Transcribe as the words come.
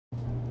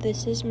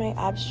This is my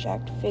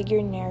abstract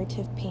figure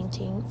narrative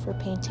painting for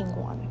painting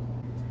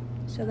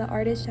 1. So the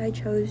artist I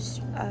chose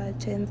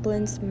to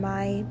influence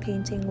my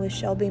painting was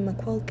Shelby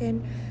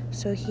McQuilkin.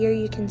 So here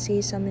you can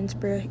see some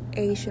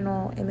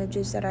inspirational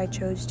images that I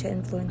chose to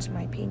influence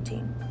my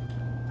painting.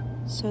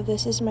 So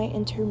this is my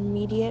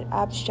intermediate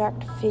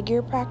abstract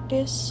figure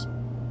practice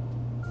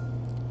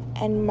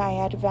and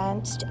my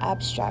advanced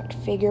abstract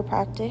figure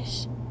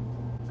practice.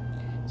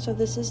 So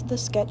this is the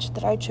sketch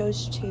that I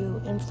chose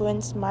to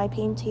influence my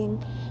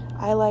painting.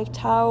 I liked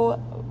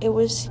how it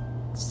was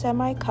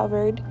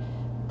semi-covered,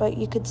 but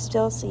you could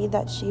still see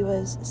that she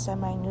was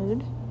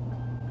semi-nude.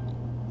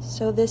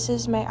 So this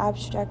is my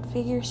abstract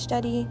figure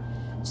study.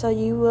 So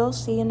you will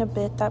see in a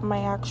bit that my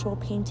actual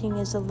painting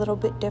is a little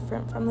bit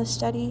different from the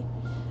study.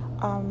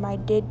 I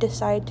did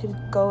decide to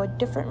go a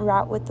different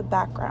route with the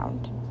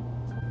background.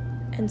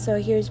 And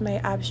so here's my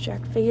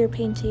abstract figure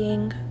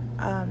painting.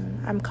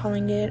 I'm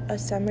calling it A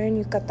Summer in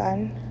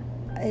Yucatan.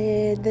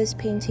 This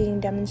painting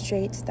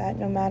demonstrates that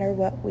no matter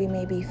what we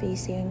may be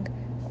facing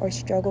or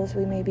struggles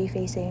we may be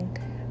facing,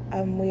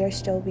 we are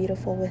still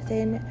beautiful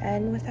within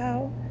and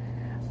without.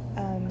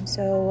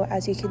 So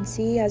as you can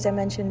see, as I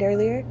mentioned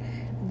earlier,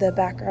 the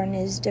background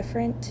is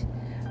different.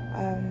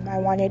 I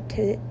wanted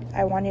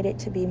it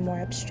to be more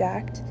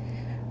abstract.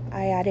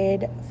 I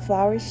added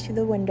flowers to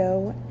the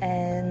window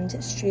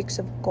and streaks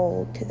of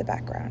gold to the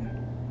background.